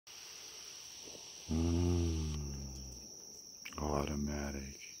Mm.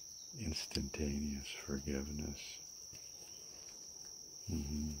 Automatic, instantaneous forgiveness.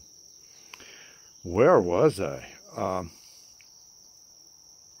 Mm-hmm. Where was I?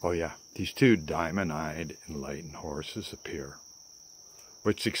 Oh yeah, these two diamond-eyed enlightened horses appear,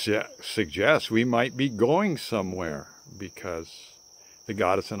 which suggests we might be going somewhere, because the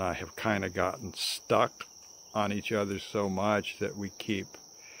goddess and I have kind of gotten stuck on each other so much that we keep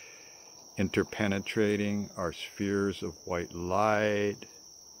interpenetrating our spheres of white light,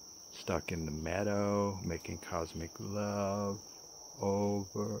 stuck in the meadow, making cosmic love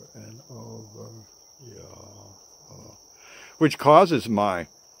over and over. Yeah. Which causes my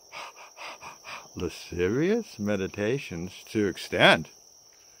lascivious meditations to extend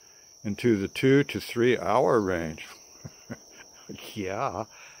into the 2 to 3 hour range. Yeah.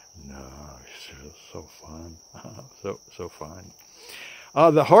 No, it's so fun. So fun.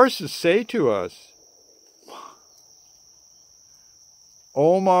 The horses say to us,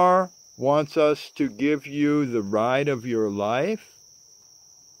 Omar wants us to give you the ride of your life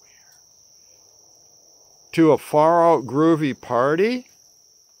to a far-out groovy party.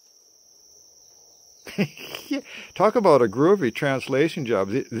 Talk about a groovy translation job.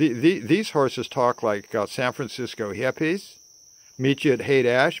 These horses talk like San Francisco hippies. Meet you at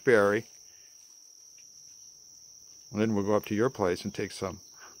Haight-Ashbury. And then we'll go up to your place and take some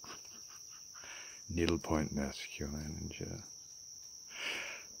needlepoint masculine and just...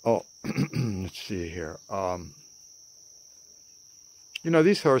 Oh, let's see here.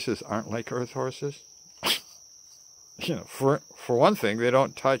 These horses aren't like earth horses. For one thing, they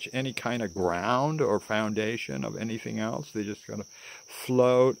don't touch any kind of ground or foundation of anything else. They just kind of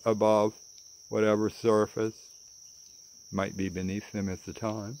float above whatever surface might be beneath them at the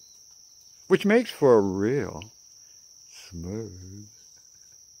time, which makes for a real smooth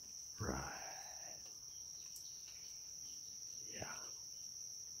ride. Yeah.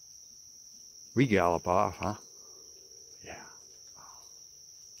 We gallop off, huh? Yeah.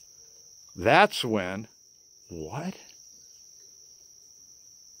 That's when, what?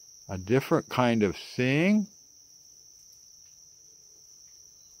 A different kind of seeing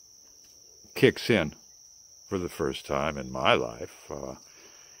kicks in for the first time in my life.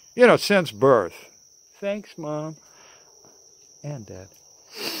 Since birth. Thanks, Mom. And Dad.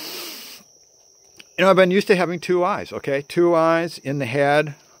 I've been used to having two eyes, okay? Two eyes in the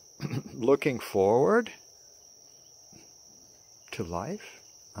head, looking forward to life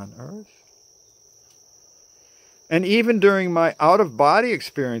on Earth. And even during my out-of-body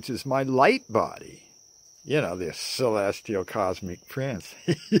experiences, my light body, the celestial cosmic prince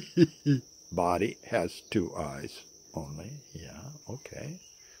body has two eyes only. Yeah, okay.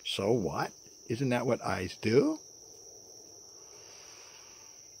 So what? Isn't that what eyes do?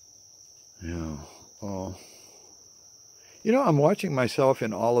 Yeah. Oh. I'm watching myself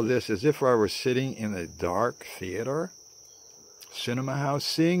in all of this as if I were sitting in a dark theater, cinema house,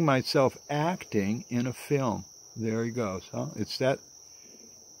 seeing myself acting in a film. There he goes, huh? It's that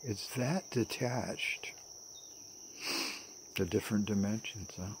detached. The different dimensions,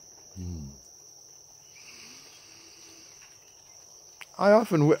 huh? I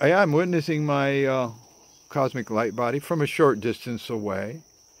am witnessing my cosmic light body from a short distance away,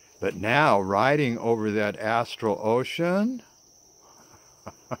 but now riding over that astral ocean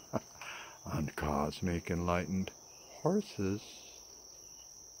on cosmic enlightened horses,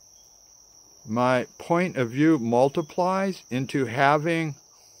 my point of view multiplies into having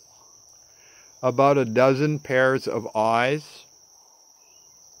about a dozen pairs of eyes.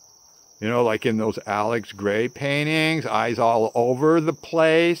 Like in those Alex Gray paintings, eyes all over the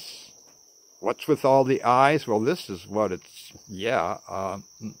place. What's with all the eyes? Well, this is what it's,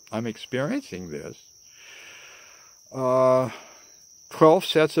 I'm experiencing this. 12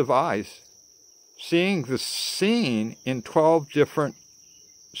 sets of eyes. Seeing the scene in 12 different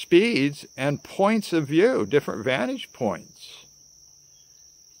speeds and points of view, different vantage points.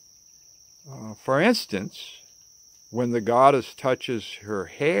 For instance, when the goddess touches her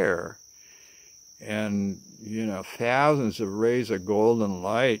hair and, thousands of rays of golden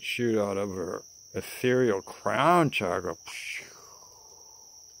light shoot out of her ethereal crown chakra.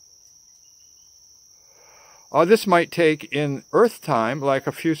 Oh, this might take in Earth time like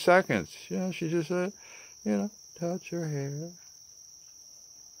a few seconds. She just said, touch her hair.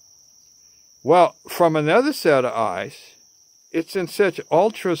 Well, from another set of eyes, it's in such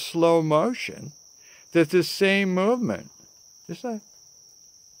ultra slow motion that the same movement, just like,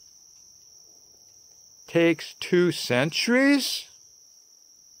 takes 2 centuries.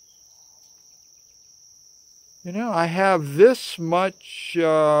 I have this much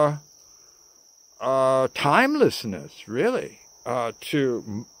timelessness, really,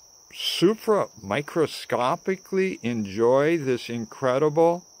 to supra-microscopically enjoy this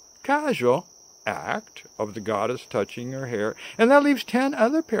incredible casual act of the goddess touching her hair. And that leaves 10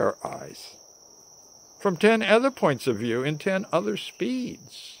 other pair of eyes from 10 other points of view in 10 other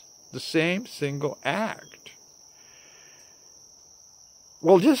speeds. The same single act.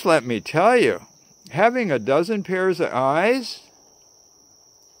 Well, just let me tell you, having a dozen pairs of eyes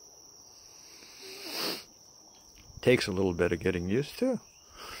takes a little bit of getting used to.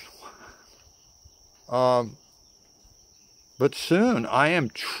 But soon I am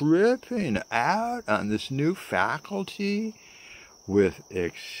tripping out on this new faculty with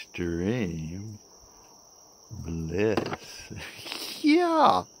extreme bliss.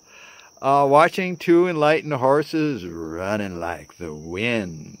 Yeah. Watching two enlightened horses running like the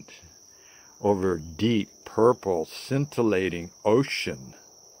wind over deep, purple, scintillating ocean.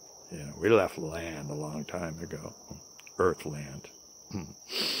 You know, we left land a long time ago. Earth land.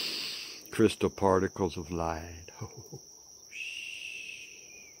 Crystal particles of light.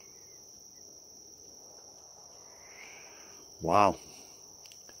 Wow.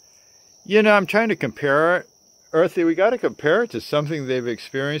 You know, I'm trying to compare it. Earthy, we got to compare it to something they've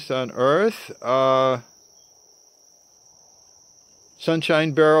experienced on Earth.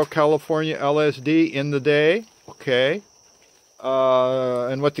 Sunshine Barrel, California, LSD in the day. Okay.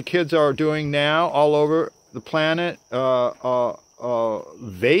 And what the kids are doing now all over the planet. Vaping,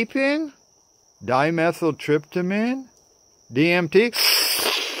 dimethyltryptamine, DMT.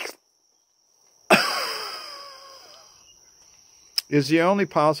 Is the only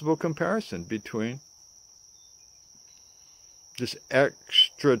possible comparison between this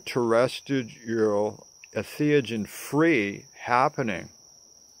extraterrestrial, entheogen-free happening,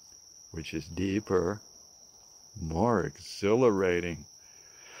 which is deeper, more exhilarating,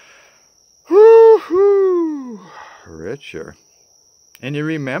 richer, and you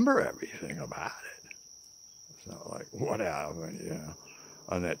remember everything about it. It's not like what happened, you know,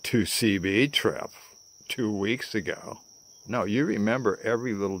 on that 2CB trip 2 weeks ago. No, you remember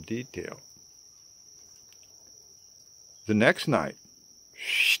every little detail. The next night,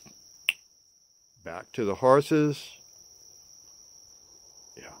 back to the horses,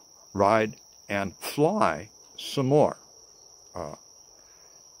 ride and fly some more.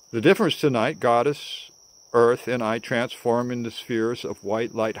 The difference tonight, Goddess, Earth, and I transform into spheres of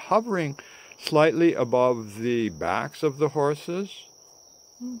white light hovering slightly above the backs of the horses.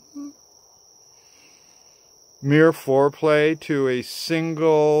 Mere foreplay to a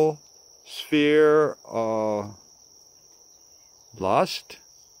single sphere of lust,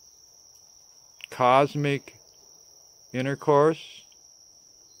 cosmic intercourse,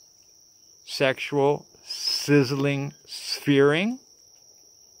 sexual sizzling sphering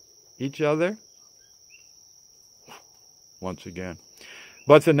each other once again.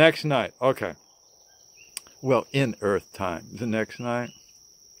 But the next night, okay. Well, in Earth time, the next night,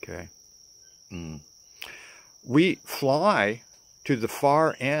 okay. We fly to the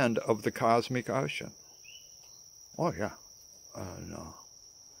far end of the cosmic ocean. Oh, yeah. No.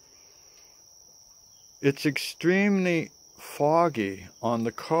 It's extremely foggy on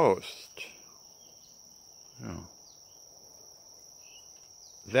the coast. Yeah.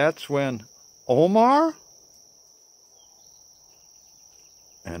 That's when Omar,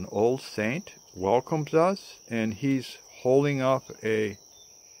 an old saint, welcomes us, and he's holding up a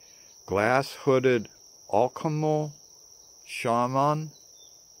glass-hooded alchemical shaman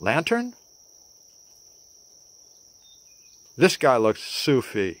lantern. This guy looks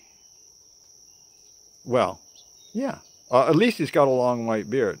Sufi. Well, yeah. At least he's got a long white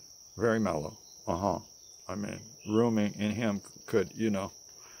beard. Very mellow. I mean, rooming in him could, you know,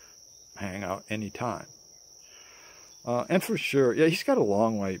 hang out any time. And for sure, yeah, he's got a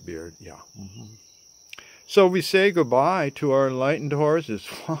long white beard. Yeah. So we say goodbye to our enlightened horses.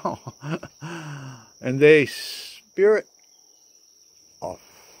 Wow. And they spirit off.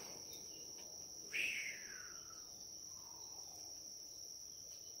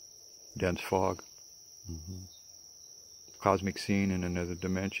 Dense fog. Cosmic scene in another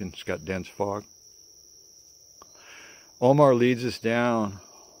dimension. It's got dense fog. Omar leads us down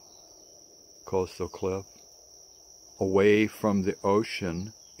coastal cliff, away from the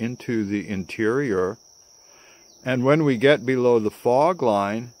ocean, into the interior. And when we get below the fog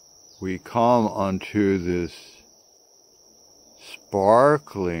line, we come onto this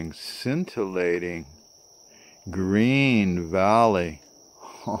sparkling, scintillating green valley.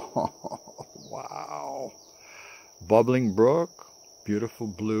 Wow. Bubbling brook, beautiful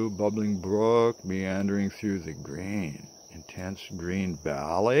blue bubbling brook meandering through the green, intense green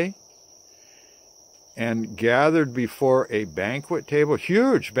valley. and gathered before a banquet table,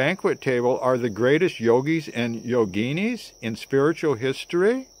 huge banquet table, are the greatest yogis and yoginis in spiritual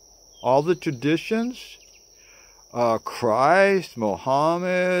history. All the traditions, Christ,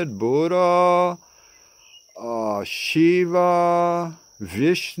 Muhammad, Buddha, Shiva,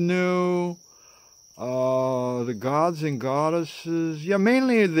 Vishnu, the gods and goddesses. Yeah,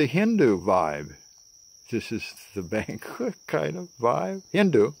 mainly the Hindu vibe. This is the banquet kind of vibe.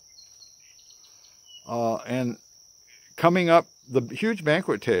 Hindu. And coming up the huge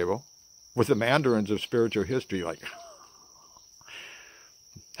banquet table with the mandarins of spiritual history, like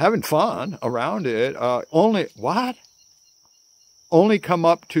having fun around it. Only come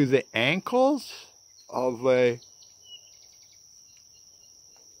up to the ankles of a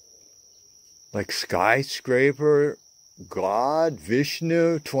like skyscraper god,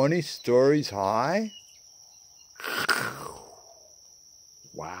 Vishnu, 20 stories high.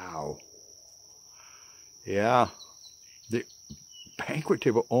 Wow. Yeah. The banquet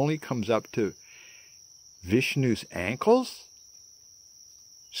table only comes up to Vishnu's ankles.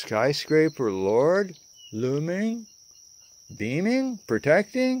 Skyscraper Lord, looming, beaming,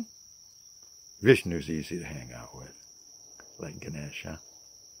 protecting. Vishnu's easy to hang out with, like Ganesha.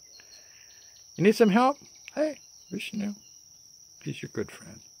 You need some help? Hey, Vishnu, he's your good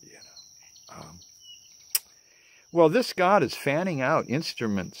friend. You know. Well, this god is fanning out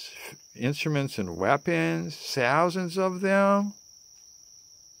instruments and weapons, thousands of them.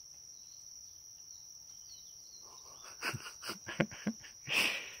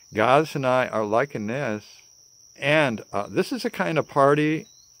 Goddess and I are liking this. And this is a kind of party,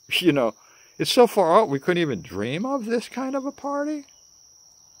 you know, it's so far out we couldn't even dream of this kind of a party.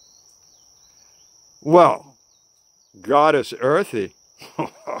 Well, Goddess Earthy,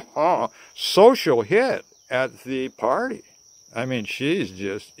 social hit at the party. I mean, she's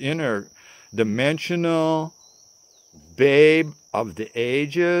just interdimensional babe of the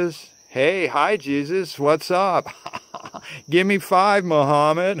ages. Hey, hi, Jesus, what's up? Give me 5,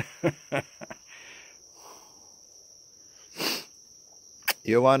 Muhammad.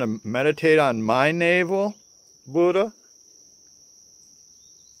 You want to meditate on my navel, Buddha?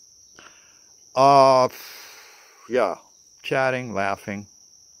 Yeah, chatting, laughing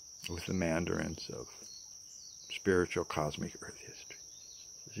with the mandarins of spiritual cosmic earth history.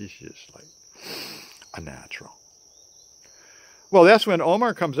 She's just like a natural. Well, that's when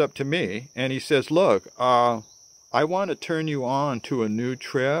Omar comes up to me and he says, look, I want to turn you on to a new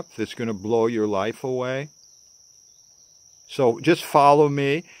trip that's going to blow your life away. So just follow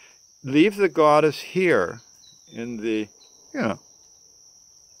me. Leave the goddess here in the, you know,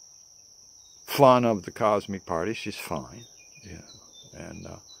 fun of the cosmic party. She's fine. Yeah. And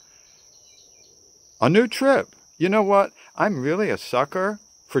a new trip. You know what? I'm really a sucker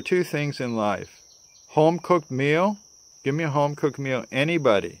for 2 things in life. Home-cooked meal. Give me a home-cooked meal.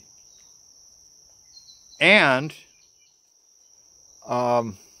 Anybody. And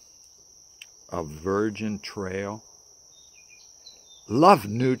a virgin trail. Love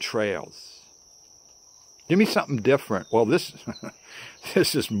new trails. Give me something different. Well, this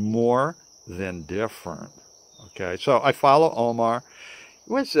is more than different. Okay, so I follow Omar.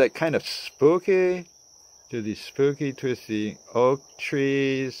 What's that kind of spooky? To these spooky, twisty oak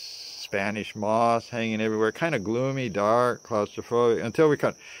trees, Spanish moss hanging everywhere, kind of gloomy, dark, claustrophobic, until we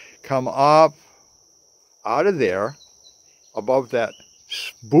come up out of there, above that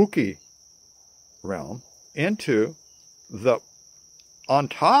spooky realm, into the, on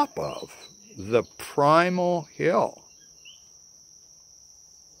top of the primal hill.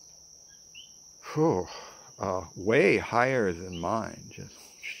 Whew, way higher than mine. Just,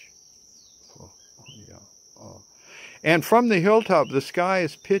 yeah. And from the hilltop, the sky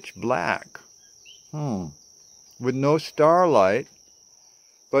is pitch black, with no starlight.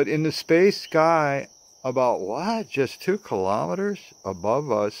 But in the space sky, about what? Just 2 kilometers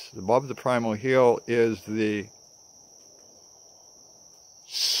above us, above the primal hill, is the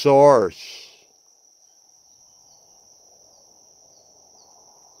source.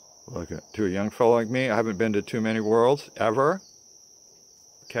 Look, to a young fellow like me, I haven't been to too many worlds ever.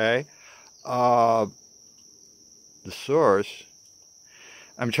 Okay, the source.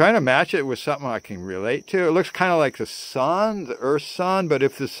 I'm trying to match it with something I can relate to. It looks kind of like the sun, the Earth's sun, but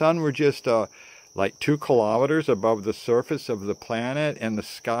if the sun were just like 2 kilometers above the surface of the planet and the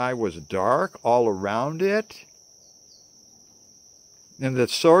sky was dark all around it, and the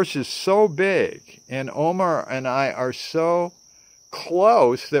source is so big, and Omar and I are so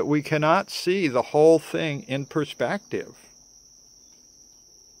close that we cannot see the whole thing in perspective.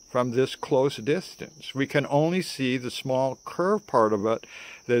 from this close distance. We can only see the small curved part of it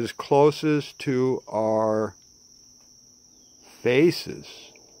that is closest to our faces.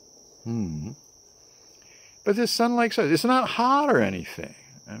 But this sunlight, it's not hot or anything.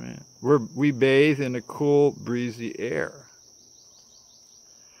 I mean, we bathe in a cool, breezy air.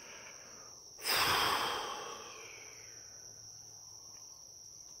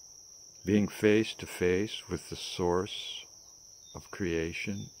 Being face to face with the source of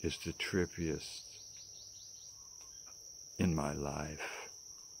creation is the trippiest in my life.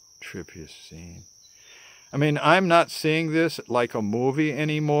 Trippiest scene. I mean, I'm not seeing this like a movie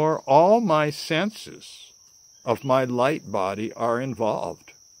anymore. All my senses of my light body are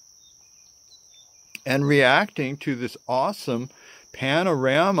involved and reacting to this awesome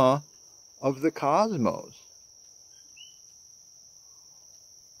panorama of the cosmos.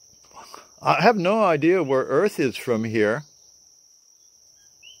 I have no idea where Earth is from here.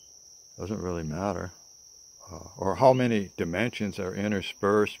 Doesn't really matter. Or how many dimensions are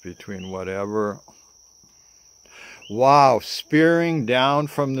interspersed between whatever. Wow, spearing down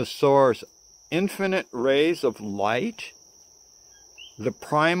from the source, infinite rays of light. The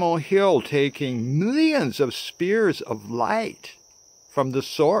primal hill taking millions of spears of light from the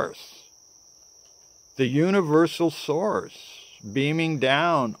source. The universal source beaming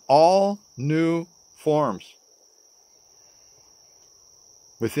down all new forms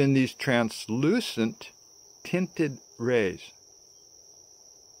within these translucent tinted rays.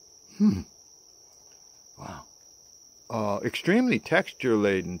 Wow. Extremely texture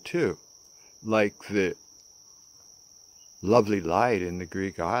laden too, like the lovely light in the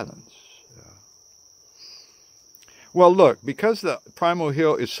Greek islands. Well, look, because the primal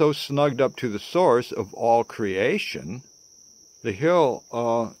hill is so snugged up to the source of all creation, the hill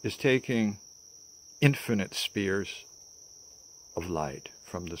is taking infinite spears of light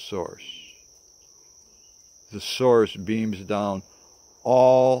from the source. The source beams down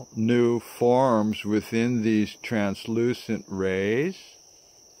all new forms within these translucent rays,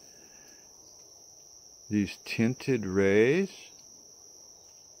 these tinted rays,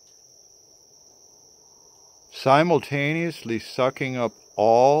 simultaneously sucking up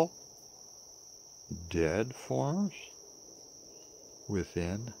all dead forms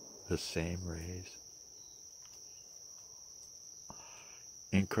within the same rays.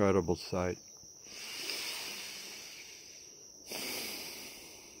 Incredible sight.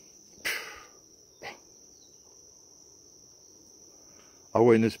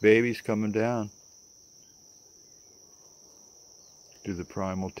 Oh, and this baby's coming down to the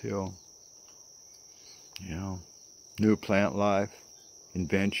primal till. You know, new plant life,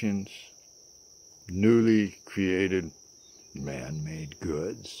 inventions, newly created man-made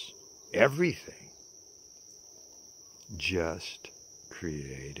goods, everything just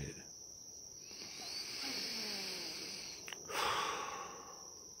created.